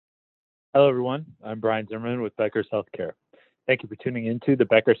Hello, everyone. I'm Brian Zimmerman with Becker's Healthcare. Thank you for tuning into the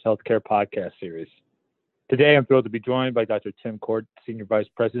Becker's Healthcare podcast series. Today, I'm thrilled to be joined by Dr. Tim Court, Senior Vice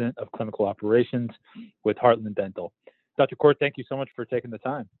President of Clinical Operations with Heartland Dental. Dr. Court, thank you so much for taking the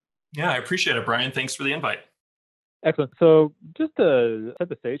time. Yeah, I appreciate it, Brian. Thanks for the invite. Excellent. So just to set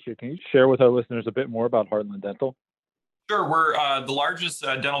the stage here, can you share with our listeners a bit more about Heartland Dental? Sure. We're the largest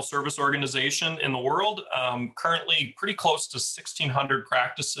dental service organization in the world, currently pretty close to 1,600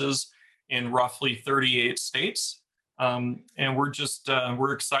 practices in roughly 38 states. And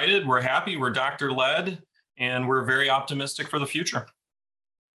we're excited, we're happy, we're doctor-led, and we're very optimistic for the future.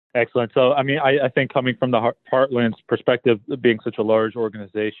 Excellent. So, I think coming from the Heartland's perspective, being such a large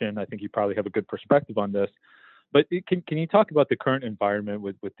organization, I think you probably have a good perspective on this. But can you talk about the current environment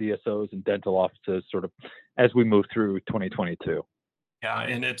with DSOs and dental offices sort of as we move through 2022? Yeah,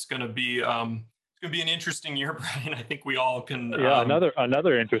 and it's going to be an interesting year, Brian. I think we all can. Yeah,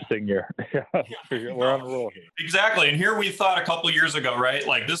 another interesting year. Yeah, we're on a roll here. Exactly. And here we thought a couple of years ago, right?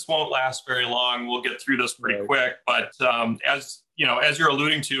 Like this won't last very long. We'll get through this pretty quick. But as you're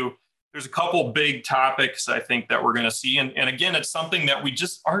alluding to, there's a couple big topics I think that we're going to see. And again, it's something that we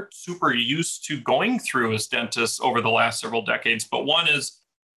just aren't super used to going through as dentists over the last several decades. But one is,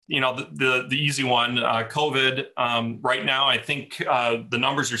 the easy one, COVID. Right now, I think the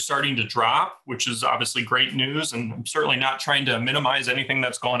numbers are starting to drop, which is obviously great news. And I'm certainly not trying to minimize anything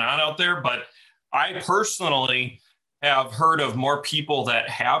that's going on out there. But I personally have heard of more people that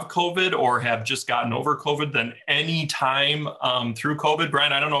have COVID or have just gotten over COVID than any time through COVID.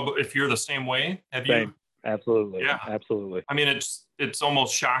 Brian, I don't know if you're the same way. Have you? Same. Absolutely. Yeah. Absolutely. I mean, it's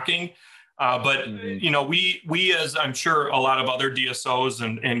almost shocking. But we, as I'm sure a lot of other DSOs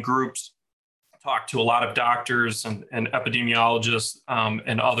and groups, talk to a lot of doctors and epidemiologists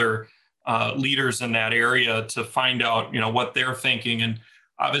and other leaders in that area to find out, what they're thinking. And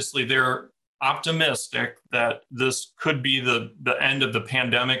obviously they're optimistic that this could be the end of the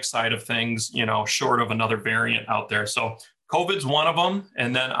pandemic side of things, short of another variant out there. So COVID's one of them.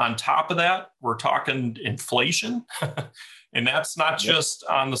 And then on top of that, we're talking inflation. And that's not just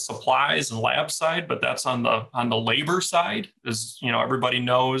on the supplies and lab side, but that's on the labor side. As everybody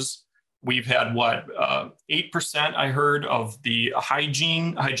knows, we've had 8% I heard of the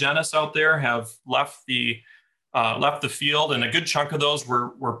hygienists out there have left the field, and a good chunk of those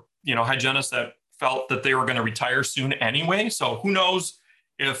were hygienists that felt that they were going to retire soon anyway. So who knows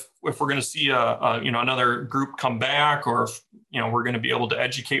if we're going to see another group come back, or if we're going to be able to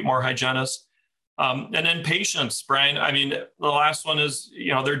educate more hygienists. And then patients, Brian. I mean, the last one is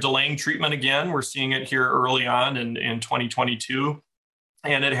they're delaying treatment again. We're seeing it here early on in 2022,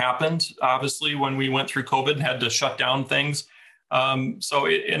 and it happened obviously when we went through COVID and had to shut down things. So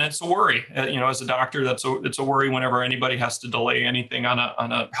it's a worry, as a doctor, it's a worry whenever anybody has to delay anything on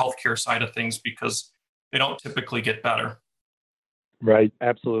a healthcare side of things, because they don't typically get better. Right.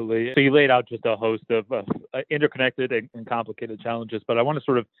 Absolutely. So you laid out just a host of interconnected and complicated challenges, but I want to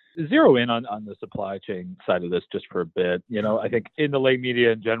sort of zero in on the supply chain side of this just for a bit. I think in the lay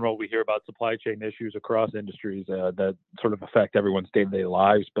media in general, we hear about supply chain issues across industries that sort of affect everyone's day-to-day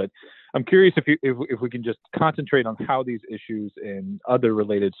lives. But I'm curious if we can just concentrate on how these issues and other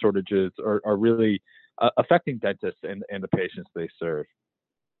related shortages are really affecting dentists and the patients they serve.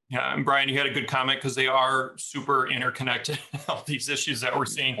 Yeah, and Brian, you had a good comment, because they are super interconnected, all these issues that we're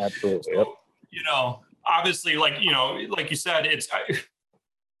seeing. Absolutely. So, obviously, like you said, it's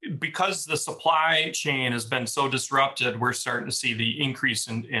because the supply chain has been so disrupted, we're starting to see the increase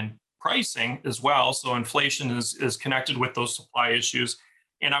in pricing as well. So inflation is connected with those supply issues.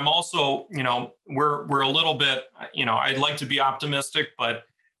 And I'm also, we're a little bit, I'd like to be optimistic, but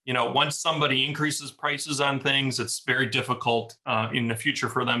once somebody increases prices on things, it's very difficult in the future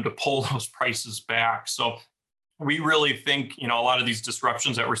for them to pull those prices back. So we really think, a lot of these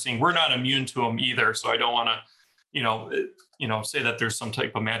disruptions that we're seeing, we're not immune to them either. So I don't want to, say that there's some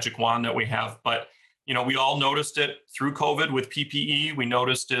type of magic wand that we have, but, we all noticed it through COVID with PPE. We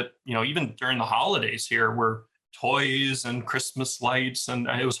noticed it, even during the holidays here, where toys and Christmas lights, and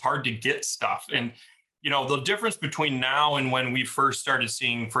it was hard to get stuff. And the difference between now and when we first started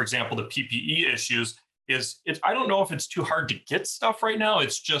seeing, for example, the PPE issues I don't know if it's too hard to get stuff right now.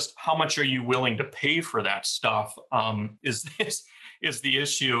 It's just how much are you willing to pay for that stuff is the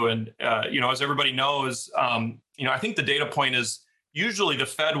issue. And, as everybody knows, I think the data point is usually the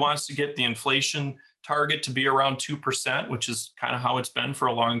Fed wants to get the inflation target to be around 2%, which is kind of how it's been for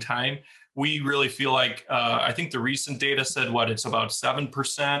a long time. We really feel like, I think the recent data said it's about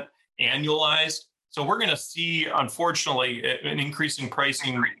 7% annualized. So we're going to see, unfortunately, an increase in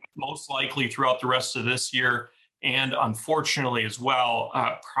pricing most likely throughout the rest of this year, and unfortunately as well,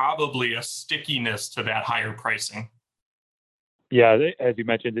 probably a stickiness to that higher pricing. Yeah, as you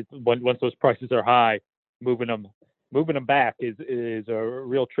mentioned, once those prices are high, moving them back is a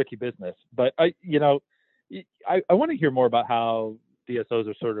real tricky business. But I want to hear more about how DSOs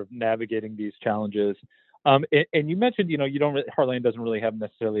are sort of navigating these challenges. And you mentioned, Heartland doesn't really have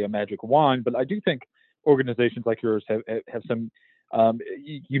necessarily a magic wand, but I do think organizations like yours have some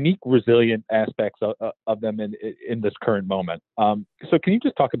unique, resilient aspects of them in this current moment. So can you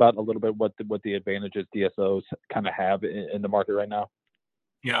just talk about a little bit what the advantages DSOs kind of have in the market right now?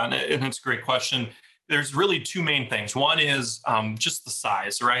 Yeah, and it's a great question. There's really two main things. One is just the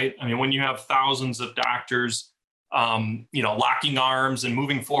size, right? I mean, when you have thousands of doctors, locking arms and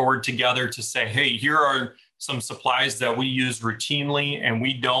moving forward together to say, hey, here are some supplies that we use routinely, and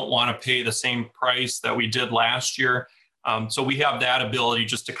we don't want to pay the same price that we did last year. So we have that ability,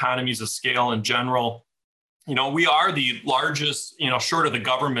 just economies of scale in general. We are the largest, short of the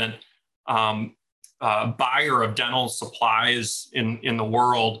government, buyer of dental supplies in the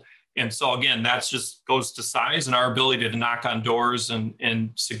world. And so again, that's just goes to size and our ability to knock on doors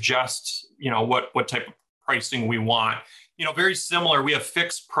and suggest, what type of pricing we want. Very similar. We have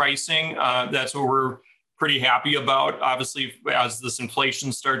fixed pricing. That's what we're pretty happy about. Obviously, as this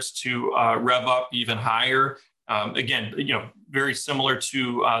inflation starts to rev up even higher. Again, very similar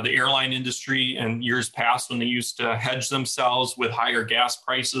to the airline industry in years past when they used to hedge themselves with higher gas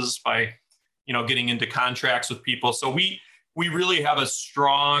prices by, getting into contracts with people. So we really have a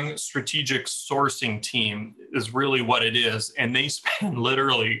strong strategic sourcing team is really what it is. And they spend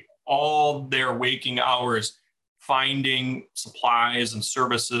literally all their waking hours finding supplies and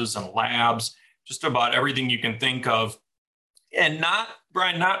services and labs, just about everything you can think of. And not,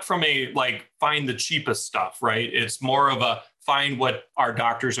 Brian, not from a find the cheapest stuff, right? It's more of a find what our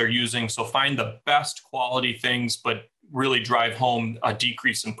doctors are using. So find the best quality things, but really drive home a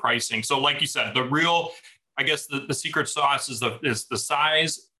decrease in pricing. So like you said, the secret sauce is the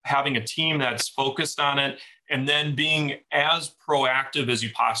size, having a team that's focused on it, and then being as proactive as you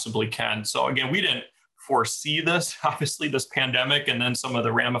possibly can. So again, we didn't foresee this, obviously, this pandemic and then some of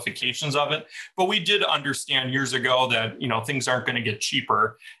the ramifications of it. But we did understand years ago that, things aren't going to get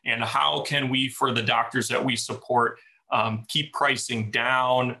cheaper. And how can we, for the doctors that we support, keep pricing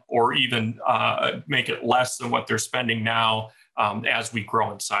down or even make it less than what they're spending now as we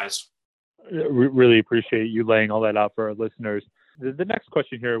grow in size? Really appreciate you laying all that out for our listeners. The next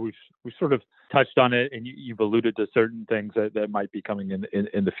question here, we've sort of touched on it, and you've alluded to certain things that might be coming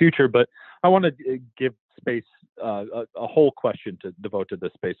in the future. But I want to give space, a whole question to devote to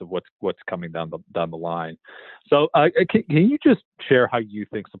the space of what's coming down the line. So can you just share how you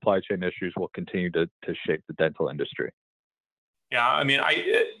think supply chain issues will continue to shape the dental industry? Yeah, I mean,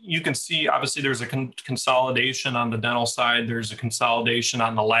 you can see obviously there's a consolidation on the dental side. There's a consolidation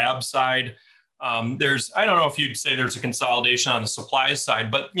on the lab side. I don't know if you'd say there's a consolidation on the supply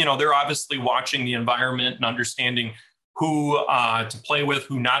side, but they're obviously watching the environment and understanding who to play with,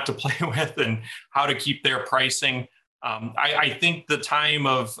 who not to play with, and how to keep their pricing. I think the time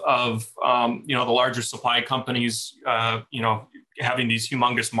of the larger supply companies, having these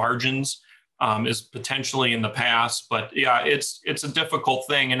humongous margins is potentially in the past. But yeah, it's a difficult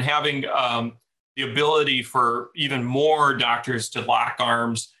thing, and having the ability for even more doctors to lock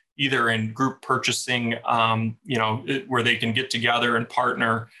arms, either in group purchasing, where they can get together and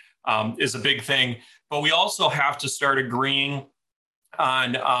partner, is a big thing. But we also have to start agreeing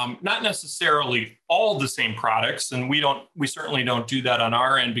on not necessarily all the same products, and we certainly don't do that on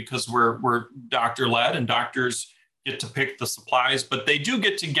our end because we're doctor led and doctors get to pick the supplies, but they do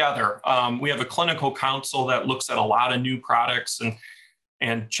get together. We have a clinical council that looks at a lot of new products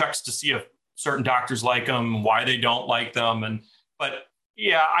and checks to see if certain doctors like them, why they don't like them, but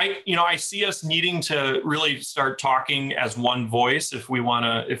yeah, I see us needing to really start talking as one voice if we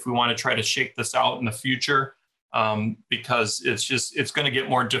want to try to shake this out in the future, because it's going to get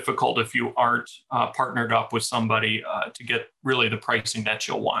more difficult if you aren't partnered up with somebody to get really the pricing that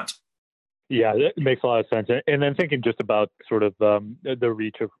you'll want. Yeah, it makes a lot of sense. And then thinking just about sort of the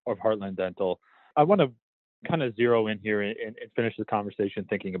reach of Heartland Dental, I want to kind of zero in here and finish the conversation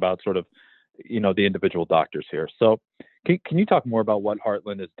thinking about sort of the individual doctors here. So can you talk more about what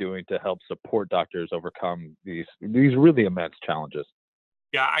Heartland is doing to help support doctors overcome these really immense challenges?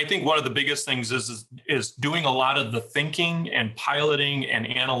 Yeah, I think one of the biggest things is doing a lot of the thinking and piloting and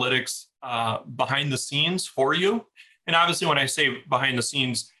analytics behind the scenes for you. And obviously, when I say behind the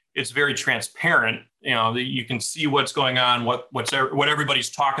scenes, it's very transparent. You can see what's going on, what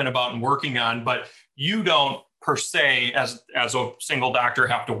everybody's talking about and working on, but you don't per se as a single doctor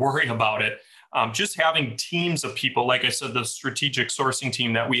have to worry about it. just having teams of people, like I said, the strategic sourcing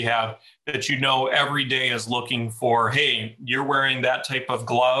team that we have, that every day is looking for, hey, you're wearing that type of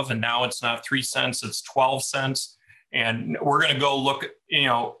glove and now it's not 3 cents, it's 12 cents. And we're going to go look,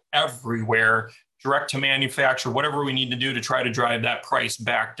 everywhere, direct to manufacturer, whatever we need to do to try to drive that price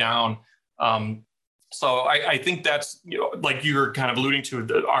back down. So I think that's, like you're kind of alluding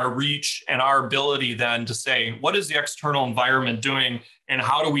to, our reach and our ability then to say, what is the external environment doing and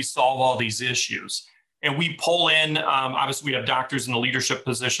how do we solve all these issues? And we pull in, obviously we have doctors in the leadership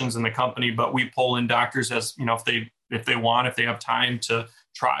positions in the company, but we pull in doctors as, if they have time to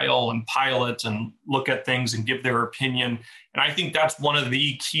trial and pilot and look at things and give their opinion. And I think that's one of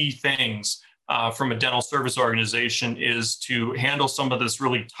the key things from a dental service organization, is to handle some of this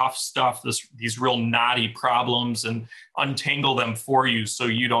really tough stuff, these real knotty problems, and untangle them for you so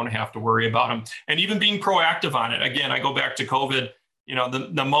you don't have to worry about them. And even being proactive on it. Again, I go back to COVID.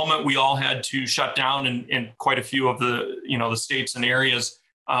 The moment we all had to shut down in quite a few of the states and areas,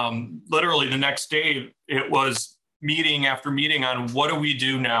 literally the next day it was meeting after meeting on what do we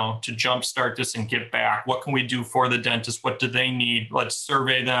do now to jumpstart this and get back? What can we do for the dentist? What do they need? Let's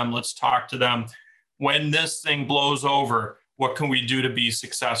survey them. Let's talk to them. When this thing blows over, what can we do to be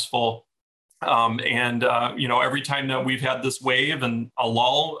successful? Every time that we've had this wave and a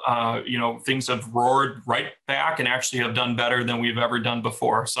lull, things have roared right back and actually have done better than we've ever done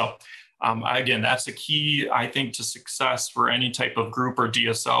before. So again, that's the key, I think, to success for any type of group or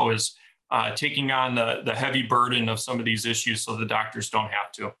DSO, is taking on the heavy burden of some of these issues so the doctors don't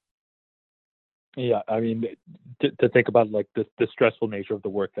have to. Yeah, I mean, to think about like the stressful nature of the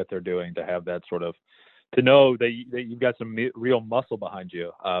work that they're doing, to have that sort of, to know that you've got some real muscle behind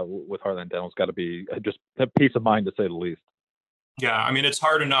you with Heartland Dental's got to be just a peace of mind, to say the least. Yeah, I mean, it's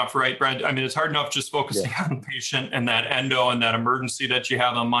hard enough, right, Brent? I mean, it's hard enough just focusing on the patient and that endo and that emergency that you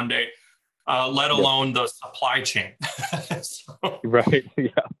have on Monday, let alone the supply chain. Right.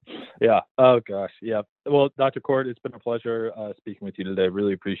 Yeah. Oh, gosh. Yeah. Well, Dr. Court, it's been a pleasure speaking with you today.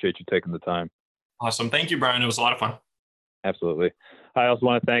 Really appreciate you taking the time. Awesome. Thank you, Brian. It was a lot of fun. Absolutely. I also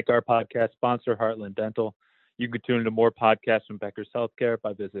want to thank our podcast sponsor, Heartland Dental. You can tune into more podcasts from Becker's Healthcare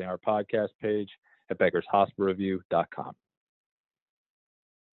by visiting our podcast page at beckershospitalreview.com.